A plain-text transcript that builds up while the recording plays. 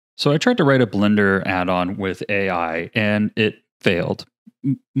So I tried to write a Blender add-on with AI and it failed.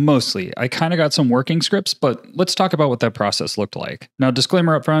 Mostly. I kind of got some working scripts, but let's talk about what that process looked like. Now,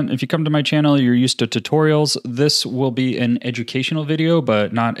 disclaimer up front, if you come to my channel, you're used to tutorials. This will be an educational video,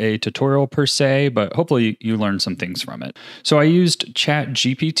 but not a tutorial per se, but hopefully you learn some things from it. So I used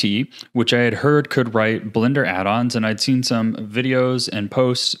ChatGPT, which I had heard could write Blender add-ons, and I'd seen some videos and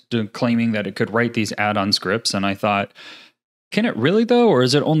posts claiming that it could write these add-on scripts, and I thought, can it really though, or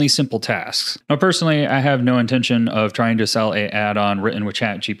is it only simple tasks? Now, personally, I have no intention of trying to sell a add-on written with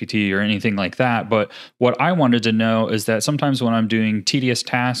ChatGPT or anything like that, but what I wanted to know is that sometimes when I'm doing tedious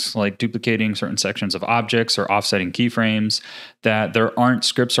tasks like duplicating certain sections of objects or offsetting keyframes that there aren't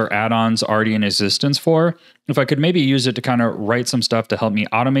scripts or add-ons already in existence for, if I could maybe use it to kind of write some stuff to help me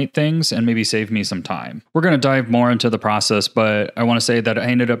automate things and maybe save me some time. We're going to dive more into the process, but I want to say that I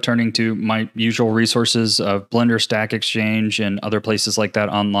ended up turning to my usual resources of Blender Stack Exchange and other places like that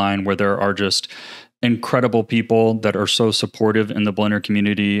online where there are just incredible people that are so supportive in the Blender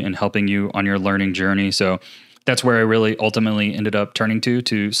community and helping you on your learning journey. So that's where I really ultimately ended up turning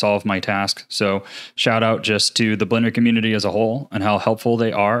to solve my task. So shout out just to the Blender community as a whole and how helpful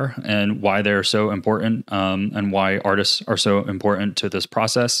they are and why they're so important and why artists are so important to this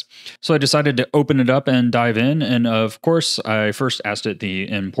process. So I decided to open it up and dive in. And of course, I first asked it the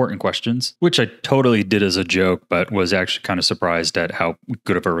important questions, which I totally did as a joke, but was actually kind of surprised at how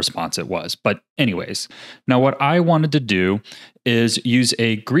good of a response it was. But anyways, now what I wanted to do is use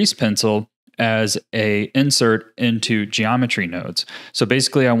a grease pencil as a insert into geometry nodes. So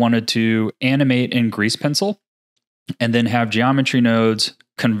basically I wanted to animate in grease pencil and then have geometry nodes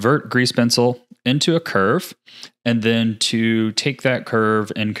convert grease pencil into a curve and then to take that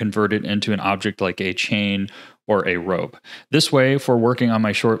curve and convert it into an object like a chain or a rope. This way, for working on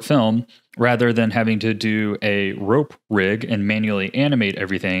my short film, rather than having to do a rope rig and manually animate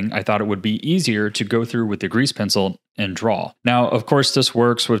everything, I thought it would be easier to go through with the grease pencil and draw. Now, of course, this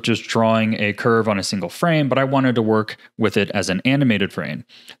works with just drawing a curve on a single frame, but I wanted to work with it as an animated frame.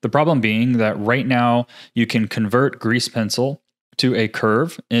 The problem being that right now you can convert grease pencil to a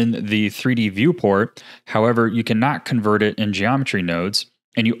curve in the 3D viewport. However, you cannot convert it in geometry nodes.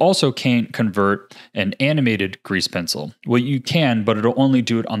 And you also can't convert an animated grease pencil. Well, you can, but it'll only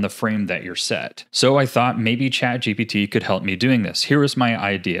do it on the frame that you're set. So I thought maybe ChatGPT could help me doing this. Here was my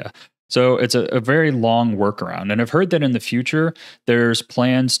idea. So it's a very long workaround. And I've heard that in the future, there's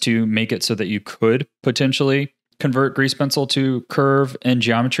plans to make it so that you could potentially convert grease pencil to curve and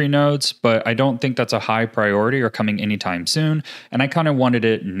geometry nodes, but I don't think that's a high priority or coming anytime soon. And I kind of wanted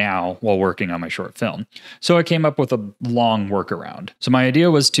it now while working on my short film. So I came up with a long workaround. So my idea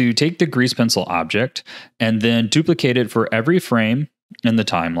was to take the grease pencil object and then duplicate it for every frame in the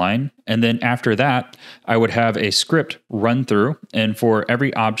timeline. And then after that, I would have a script run through, and for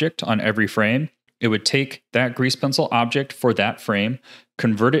every object on every frame, it would take that grease pencil object for that frame,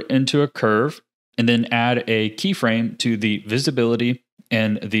 convert it into a curve, and then add a keyframe to the visibility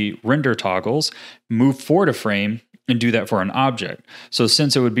and the render toggles, move forward a frame, and do that for an object. So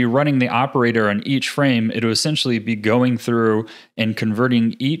since it would be running the operator on each frame, it would essentially be going through and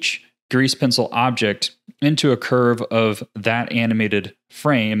converting each grease pencil object into a curve of that animated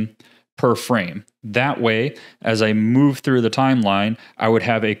frame per frame. That way, as I move through the timeline, I would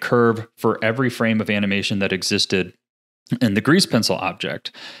have a curve for every frame of animation that existed in the grease pencil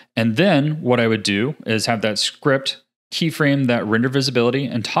object. And then what I would do is have that script keyframe that render visibility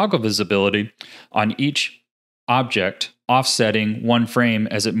and toggle visibility on each object, offsetting one frame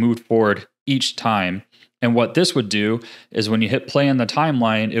as it moved forward each time. And what this would do is when you hit play on the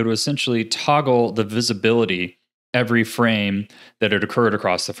timeline, it would essentially toggle the visibility every frame that had occurred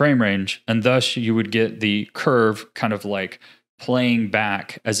across the frame range. And thus you would get the curve kind of like playing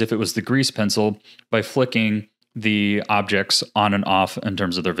back as if it was the grease pencil by flicking the objects on and off in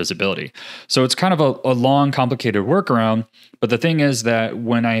terms of their visibility. So it's kind of a long, complicated workaround. But the thing is that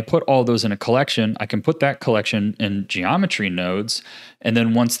when I put all those in a collection, I can put that collection in geometry nodes. And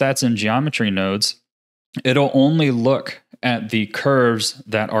then once that's in geometry nodes, it'll only look at the curves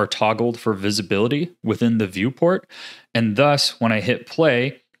that are toggled for visibility within the viewport. And thus, when I hit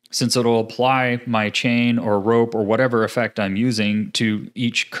play, since it'll apply my chain or rope or whatever effect I'm using to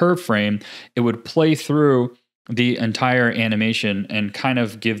each curve frame, it would play through the entire animation and kind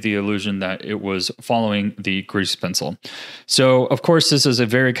of give the illusion that it was following the grease pencil. So, of course, this is a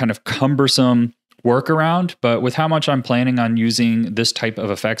very kind of cumbersome workaround, but with how much I'm planning on using this type of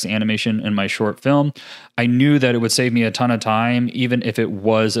effects animation in my short film, I knew that it would save me a ton of time, even if it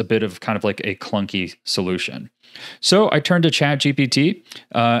was a bit of kind of like a clunky solution. So I turned to ChatGPT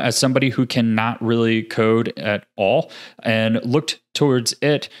as somebody who cannot really code at all and looked towards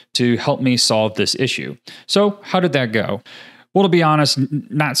it to help me solve this issue. So how did that go? Well, to be honest,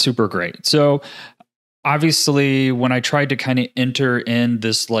 not super great. So obviously, when I tried to kind of enter in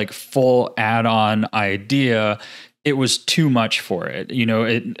this like full add-on idea, it was too much for it.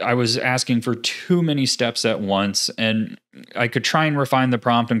 I was asking for too many steps at once, and I could try and refine the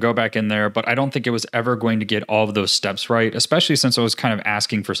prompt and go back in there, but I don't think it was ever going to get all of those steps right, especially since I was kind of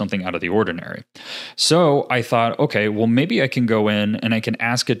asking for something out of the ordinary. So I thought, okay, well, maybe I can go in and I can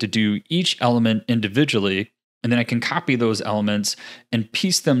ask it to do each element individually, and then I can copy those elements and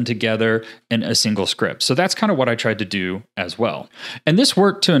piece them together in a single script. So that's kind of what I tried to do as well. And this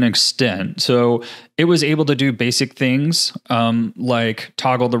worked to an extent. So it was able to do basic things like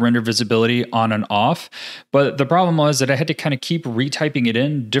toggle the render visibility on and off. But the problem was that I had to kind of keep retyping it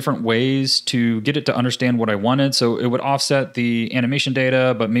in different ways to get it to understand what I wanted. So it would offset the animation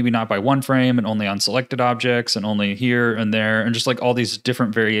data, but maybe not by one frame and only on selected objects and only here and there and just like all these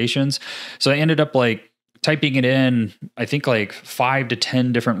different variations. So I ended up like typing it in, I think like 5 to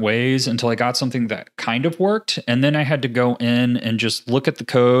 10 different ways until I got something that kind of worked. And then I had to go in and just look at the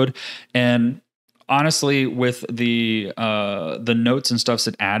code. And honestly, with the notes and stuffs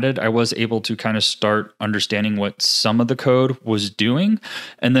it added, I was able to kind of start understanding what some of the code was doing.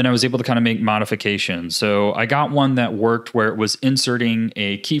 And then I was able to kind of make modifications. So I got one that worked where it was inserting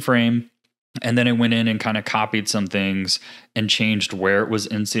a keyframe. And then I went in and kind of copied some things and changed where it was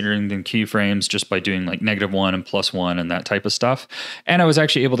inserting the keyframes just by doing like -1 and +1 and that type of stuff. And I was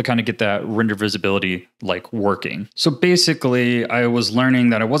actually able to kind of get that render visibility like working. So basically, I was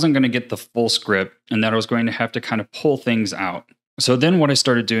learning that I wasn't going to get the full script and that I was going to have to kind of pull things out. So then what I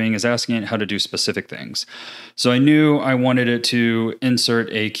started doing is asking it how to do specific things. So I knew I wanted it to insert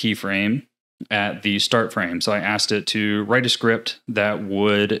a keyframe at the start frame. So I asked it to write a script that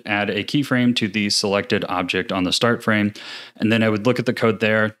would add a keyframe to the selected object on the start frame. And then I would look at the code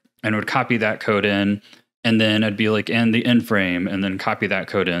there and would copy that code in. And then I'd be like, and the end frame, and then copy that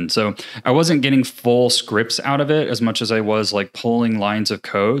code in. So I wasn't getting full scripts out of it as much as I was like pulling lines of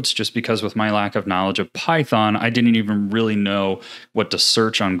codes, just because with my lack of knowledge of Python, I didn't even really know what to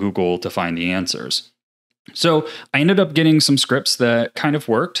search on Google to find the answers. So I ended up getting some scripts that kind of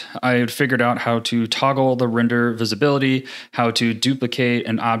worked. I had figured out how to toggle the render visibility, how to duplicate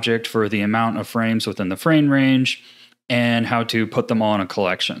an object for the amount of frames within the frame range, and how to put them all in a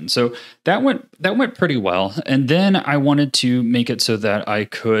collection. So that went pretty well. And then I wanted to make it so that I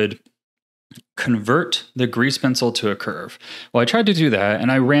could convert the grease pencil to a curve. Well, I tried to do that,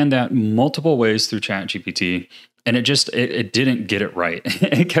 and I ran that multiple ways through ChatGPT. And it didn't get it right.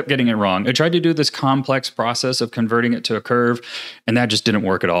 It kept getting it wrong. I tried to do this complex process of converting it to a curve, and that just didn't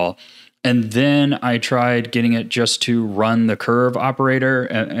work at all. And then I tried getting it just to run the curve operator,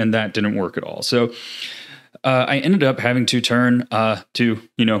 and that didn't work at all. So I ended up having to turn to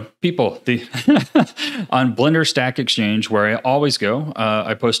people on Blender Stack Exchange, where I always go.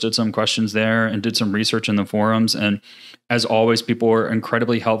 I posted some questions there and did some research in the forums, and as always, people were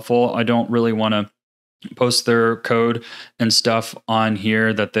incredibly helpful. I don't really want to post their code and stuff on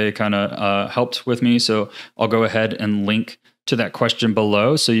here that they kind of helped with me. So I'll go ahead and link to that question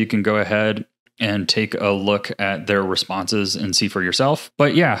below so you can go ahead and take a look at their responses and see for yourself.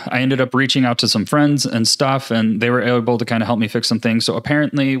 But yeah, I ended up reaching out to some friends and stuff, and they were able to kind of help me fix some things. So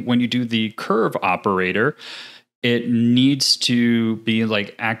apparently when you do the curve operator, it needs to be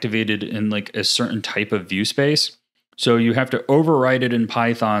like activated in like a certain type of view space. So you have to override it in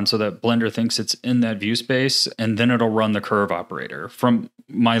Python so that Blender thinks it's in that view space, and then it'll run the curve operator, from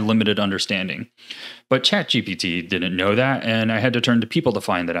my limited understanding. But ChatGPT didn't know that, and I had to turn to people to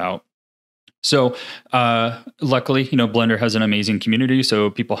find that out. So luckily, Blender has an amazing community,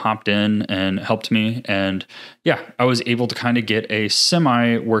 so people hopped in and helped me. And yeah, I was able to kind of get a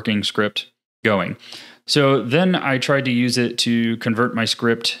semi-working script going. So then I tried to use it to convert my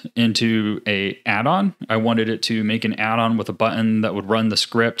script into an add-on. I wanted it to make an add-on with a button that would run the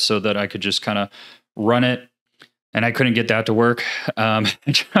script so that I could just kind of run it. And I couldn't get that to work. I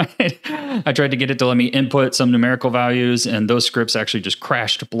tried to get it to let me input some numerical values, and those scripts actually just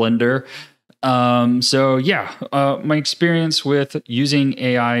crashed Blender. So yeah, my experience with using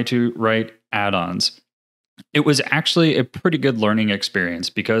AI to write add-ons. It was actually a pretty good learning experience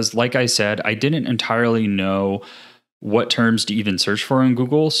because, like I said, I didn't entirely know what terms to even search for in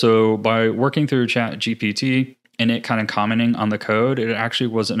Google. So by working through ChatGPT and it kind of commenting on the code, it actually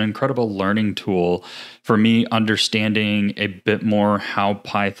was an incredible learning tool for me understanding a bit more how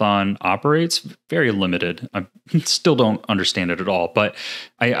Python operates. Very limited. I still don't understand it at all, but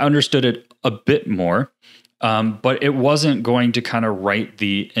I understood it a bit more. But it wasn't going to kind of write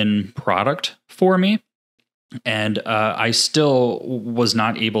the end product for me. And I still was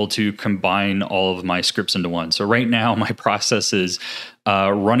not able to combine all of my scripts into one. So right now, my process is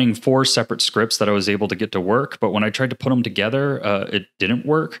running 4 separate scripts that I was able to get to work. But when I tried to put them together, it didn't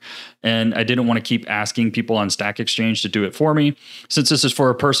work. And I didn't want to keep asking people on Stack Exchange to do it for me. Since this is for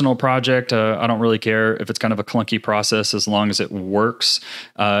a personal project, I don't really care if it's kind of a clunky process as long as it works.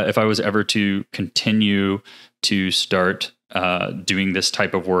 If I was ever to continue to start doing this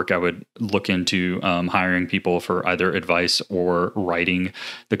type of work, I would look into hiring people for either advice or writing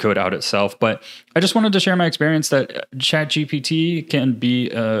the code out itself. But I just wanted to share my experience that ChatGPT can be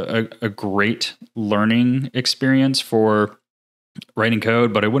a great learning experience for writing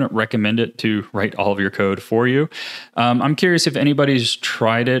code, but I wouldn't recommend it to write all of your code for you. I'm curious if anybody's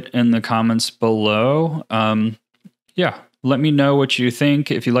tried it in the comments below. Yeah. Let me know what you think.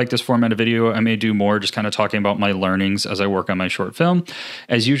 If you like this format of video, I may do more just kind of talking about my learnings as I work on my short film.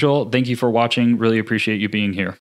 As usual, thank you for watching. Really appreciate you being here.